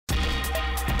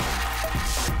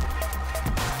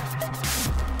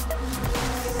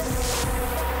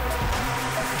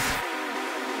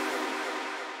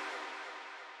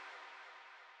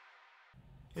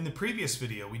the previous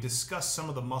video, we discussed some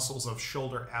of the muscles of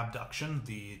shoulder abduction,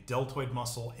 the deltoid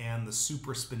muscle and the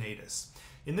supraspinatus.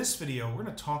 In this video, we're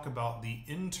going to talk about the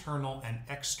internal and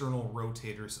external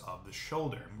rotators of the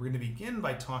shoulder. And we're going to begin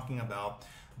by talking about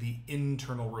the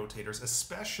internal rotators,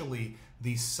 especially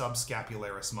the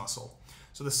subscapularis muscle.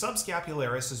 So the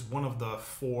subscapularis is one of the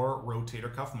 4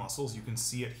 rotator cuff muscles. You can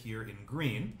see it here in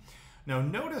green. Now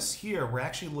notice here, we're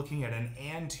actually looking at an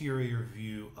anterior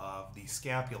view of the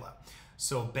scapula.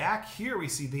 So back here we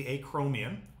see the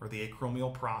acromion, or the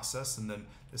acromial process, and then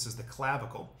this is the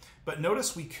clavicle. But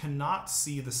notice we cannot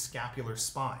see the scapular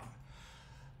spine.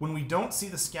 When we don't see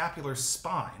the scapular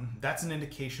spine, that's an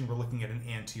indication we're looking at an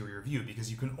anterior view, because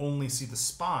you can only see the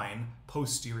spine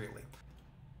posteriorly.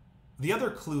 The other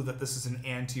clue that this is an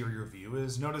anterior view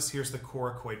is, notice here's the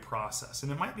coracoid process.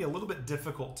 And it might be a little bit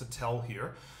difficult to tell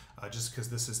here, just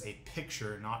because this is a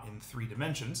picture, not in 3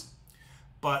 dimensions.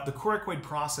 But the coracoid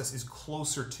process is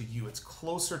closer to you. It's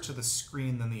closer to the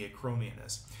screen than the acromion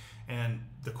is. And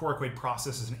the coracoid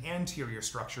process is an anterior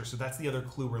structure, so that's the other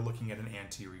clue we're looking at an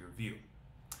anterior view.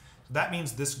 So that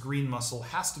means this green muscle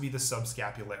has to be the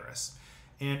subscapularis.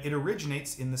 And it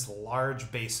originates in this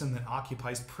large basin that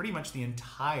occupies pretty much the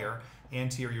entire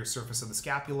anterior surface of the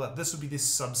scapula. This would be the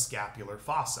subscapular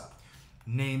fossa.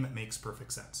 Name makes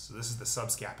perfect sense. So this is the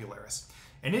subscapularis.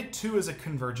 And it too is a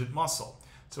convergent muscle.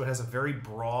 So it has a very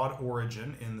broad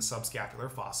origin in the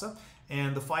subscapular fossa,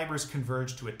 and the fibers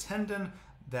converge to a tendon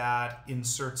that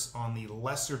inserts on the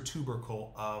lesser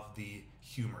tubercle of the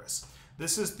humerus.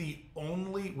 This is the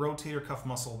only rotator cuff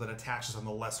muscle that attaches on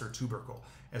the lesser tubercle.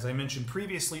 As I mentioned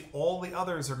previously, all the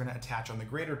others are going to attach on the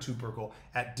greater tubercle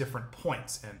at different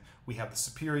points, and we have the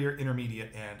superior,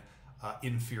 intermediate, and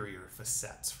inferior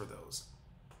facets for those.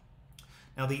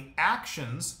 Now the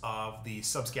actions of the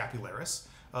subscapularis,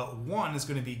 one is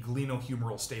going to be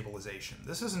glenohumeral stabilization.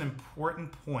 This is an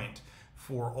important point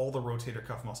for all the rotator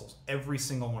cuff muscles, every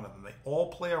single one of them. They all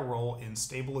play a role in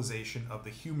stabilization of the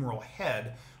humeral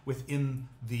head within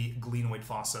the glenoid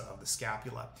fossa of the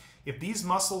scapula. If these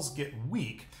muscles get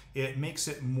weak, it makes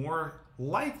it more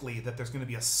likely that there's going to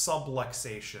be a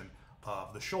subluxation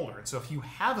of the shoulder. And so if you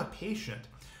have a patient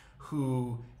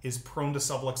who is prone to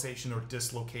subluxation or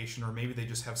dislocation, or maybe they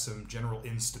just have some general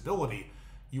instability,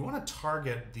 you want to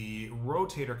target the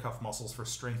rotator cuff muscles for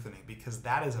strengthening, because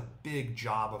that is a big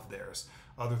job of theirs,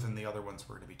 other than the other ones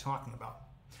we're going to be talking about.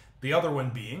 The other one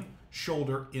being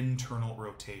shoulder internal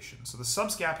rotation. So the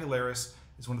subscapularis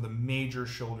is one of the major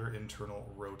shoulder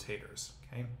internal rotators.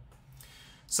 Okay?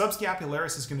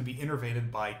 Subscapularis is going to be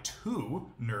innervated by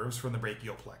 2 nerves from the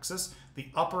brachial plexus, the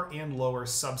upper and lower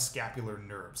subscapular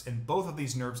nerves. And both of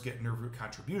these nerves get nerve root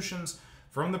contributions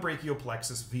from the brachial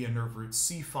plexus via nerve roots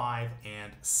C5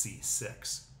 and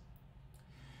C6.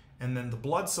 And then the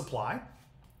blood supply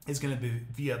is going to be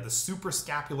via the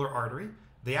suprascapular artery,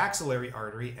 the axillary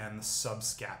artery, and the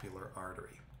subscapular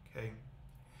artery. Okay?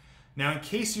 Now, in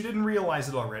case you didn't realize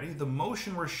it already, the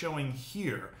motion we're showing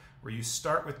here, where you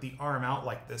start with the arm out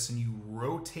like this and you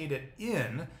rotate it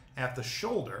in at the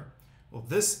shoulder, well,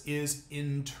 this is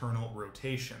internal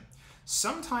rotation.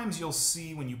 Sometimes you'll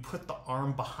see when you put the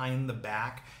arm behind the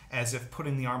back, as if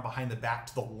putting the arm behind the back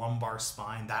to the lumbar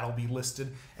spine, that'll be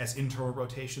listed as internal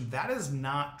rotation. That is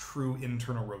not true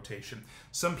internal rotation.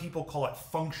 Some people call it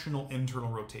functional internal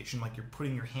rotation, like you're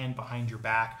putting your hand behind your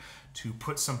back to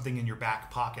put something in your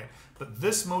back pocket. But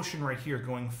this motion right here,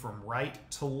 going from right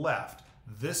to left,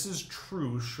 this is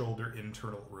true shoulder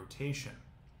internal rotation.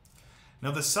 Now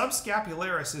the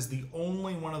subscapularis is the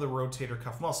only one of the rotator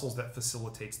cuff muscles that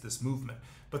facilitates this movement.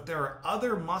 But there are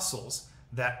other muscles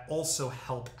that also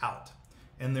help out,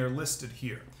 and they're listed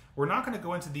here. We're not going to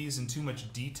go into these in too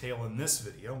much detail in this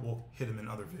video. We'll hit them in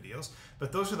other videos.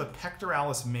 But those are the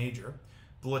pectoralis major,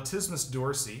 the latissimus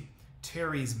dorsi,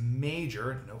 teres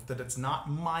major, note that it's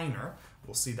not minor,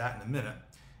 we'll see that in a minute,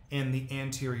 and the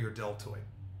anterior deltoid.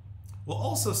 We'll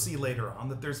also see later on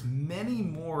that there's many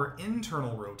more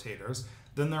internal rotators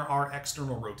than there are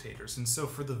external rotators. And so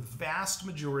for the vast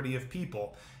majority of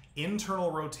people,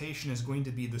 internal rotation is going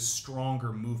to be the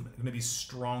stronger movement, going to be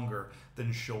stronger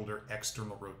than shoulder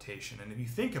external rotation. And if you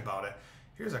think about it,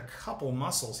 here's a couple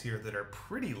muscles here that are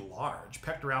pretty large.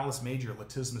 Pectoralis major,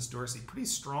 latissimus dorsi, pretty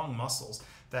strong muscles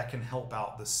that can help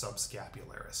out the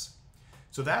subscapularis.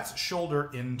 So that's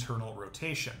shoulder internal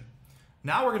rotation.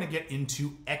 Now we're going to get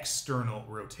into external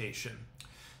rotation.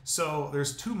 So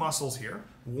there's two muscles here.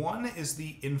 One is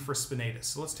the infraspinatus.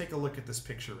 So let's take a look at this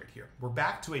picture right here. We're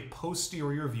back to a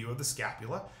posterior view of the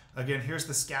scapula. Again, here's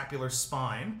the scapular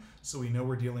spine, so we know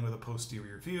we're dealing with a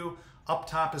posterior view. Up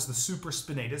top is the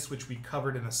supraspinatus, which we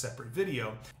covered in a separate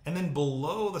video. And then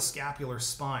below the scapular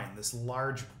spine, this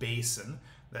large basin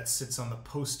that sits on the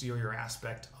posterior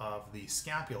aspect of the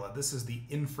scapula, this is the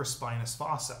infraspinous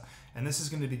fossa. And this is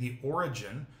going to be the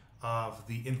origin of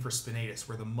the infraspinatus,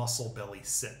 where the muscle belly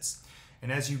sits.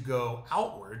 And as you go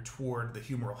outward toward the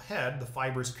humeral head, the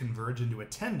fibers converge into a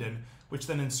tendon, which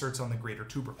then inserts on the greater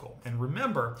tubercle. And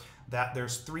remember that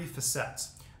there's three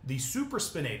facets. The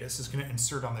supraspinatus is going to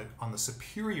insert on the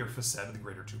superior facet of the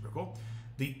greater tubercle.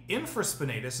 The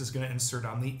infraspinatus is going to insert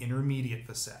on the intermediate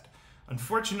facet.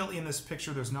 Unfortunately, in this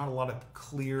picture, there's not a lot of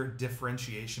clear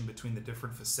differentiation between the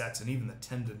different facets and even the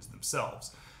tendons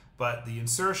themselves. But the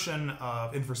insertion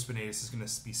of infraspinatus is going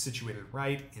to be situated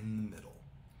right in the middle.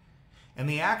 And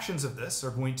the actions of this are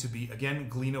going to be,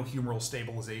 again, glenohumeral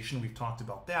stabilization. We've talked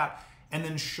about that. And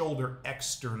then shoulder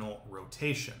external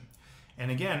rotation.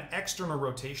 And again, external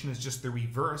rotation is just the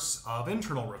reverse of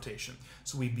internal rotation.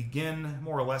 So we begin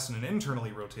more or less in an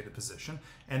internally rotated position,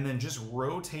 and then just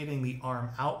rotating the arm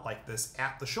out like this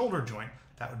at the shoulder joint,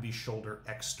 that would be shoulder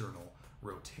external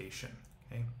rotation.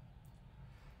 Okay?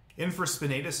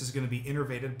 Infraspinatus is going to be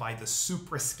innervated by the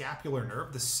suprascapular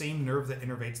nerve, the same nerve that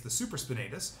innervates the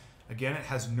supraspinatus. Again, it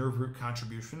has nerve root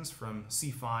contributions from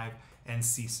C5 and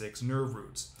C6 nerve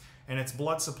roots. And its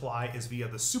blood supply is via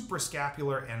the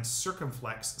suprascapular and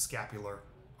circumflex scapular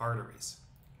arteries.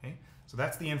 Okay? So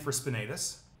that's the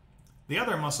infraspinatus. The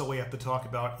other muscle we have to talk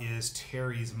about is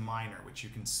Teres Minor, which you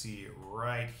can see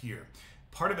right here.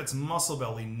 Part of its muscle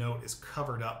belly, note, is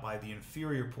covered up by the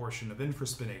inferior portion of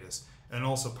infraspinatus, and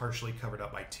also partially covered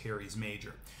up by Teres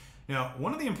Major. Now,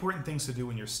 one of the important things to do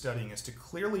when you're studying is to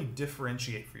clearly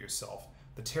differentiate for yourself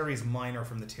the Teres Minor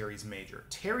from the Teres Major.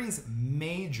 Teres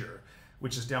Major,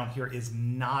 which is down here, is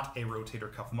not a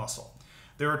rotator cuff muscle.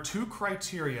 There are two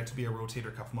criteria to be a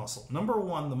rotator cuff muscle. Number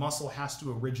one, the muscle has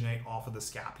to originate off of the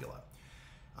scapula.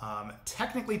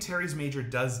 Technically, Teres Major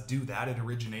does do that. It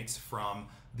originates from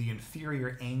the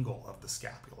inferior angle of the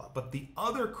scapula. But the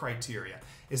other criteria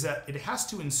is that it has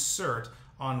to insert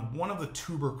on one of the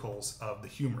tubercles of the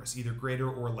humerus, either greater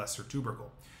or lesser tubercle.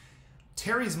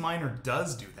 Teres Minor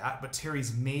does do that, but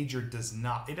Teres Major does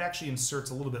not. It actually inserts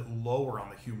a little bit lower on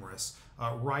the humerus,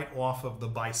 right off of the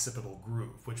bicipital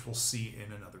groove, which we'll see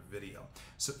in another video.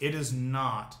 So it is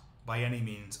not, by any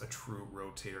means, a true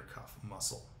rotator cuff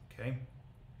muscle, okay?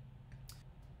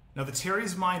 Now, the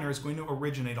Teres Minor is going to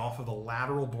originate off of the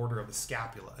lateral border of the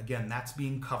scapula. Again, that's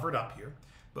being covered up here,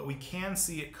 but we can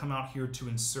see it come out here to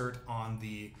insert on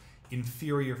the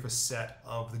inferior facet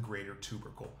of the greater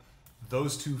tubercle.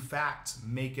 Those two facts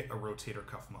make it a rotator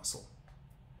cuff muscle.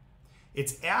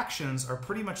 Its actions are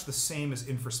pretty much the same as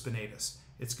infraspinatus.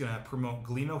 It's going to promote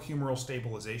glenohumeral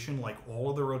stabilization like all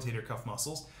of the rotator cuff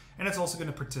muscles, and it's also going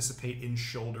to participate in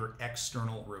shoulder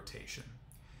external rotation.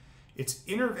 Its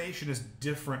innervation is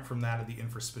different from that of the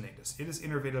infraspinatus. It is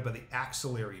innervated by the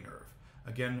axillary nerve.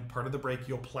 Again, part of the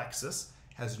brachial plexus,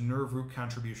 has nerve root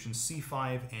contributions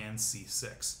C5 and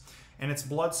C6. And its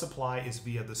blood supply is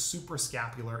via the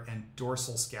suprascapular and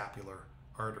dorsal scapular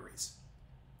arteries.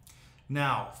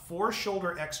 Now, for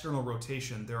shoulder external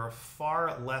rotation, there are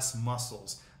far less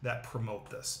muscles that promote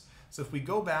this. So if we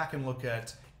go back and look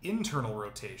at internal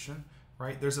rotation,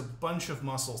 right, there's a bunch of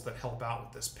muscles that help out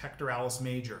with this. Pectoralis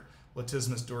major,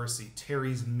 latissimus dorsi,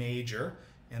 teres major,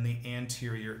 and the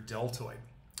anterior deltoid.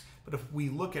 But if we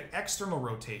look at external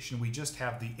rotation, we just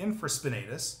have the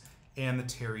infraspinatus and the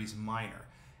teres minor.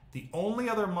 The only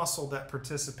other muscle that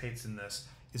participates in this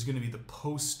is going to be the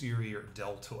posterior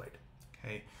deltoid.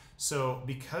 Okay? So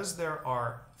because there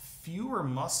are fewer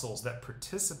muscles that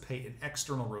participate in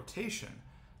external rotation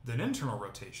than internal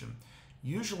rotation,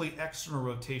 usually external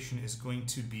rotation is going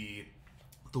to be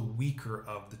the weaker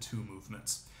of the two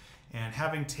movements. And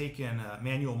having taken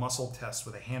manual muscle tests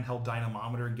with a handheld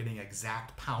dynamometer and getting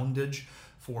exact poundage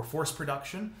for force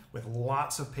production with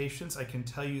lots of patients, I can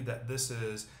tell you that this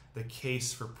is the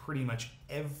case for pretty much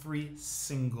every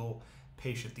single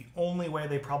patient. The only way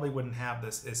they probably wouldn't have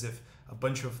this is if a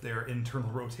bunch of their internal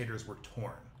rotators were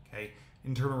torn. Okay?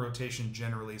 Internal rotation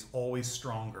generally is always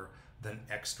stronger than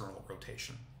external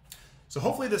rotation. So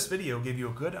hopefully this video gave you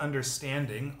a good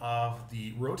understanding of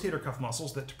the rotator cuff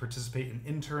muscles that participate in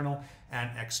internal and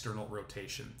external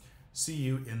rotation. See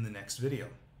you in the next video.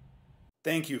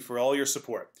 Thank you for all your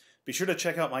support. Be sure to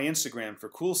check out my Instagram for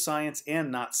cool science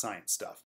and not science stuff.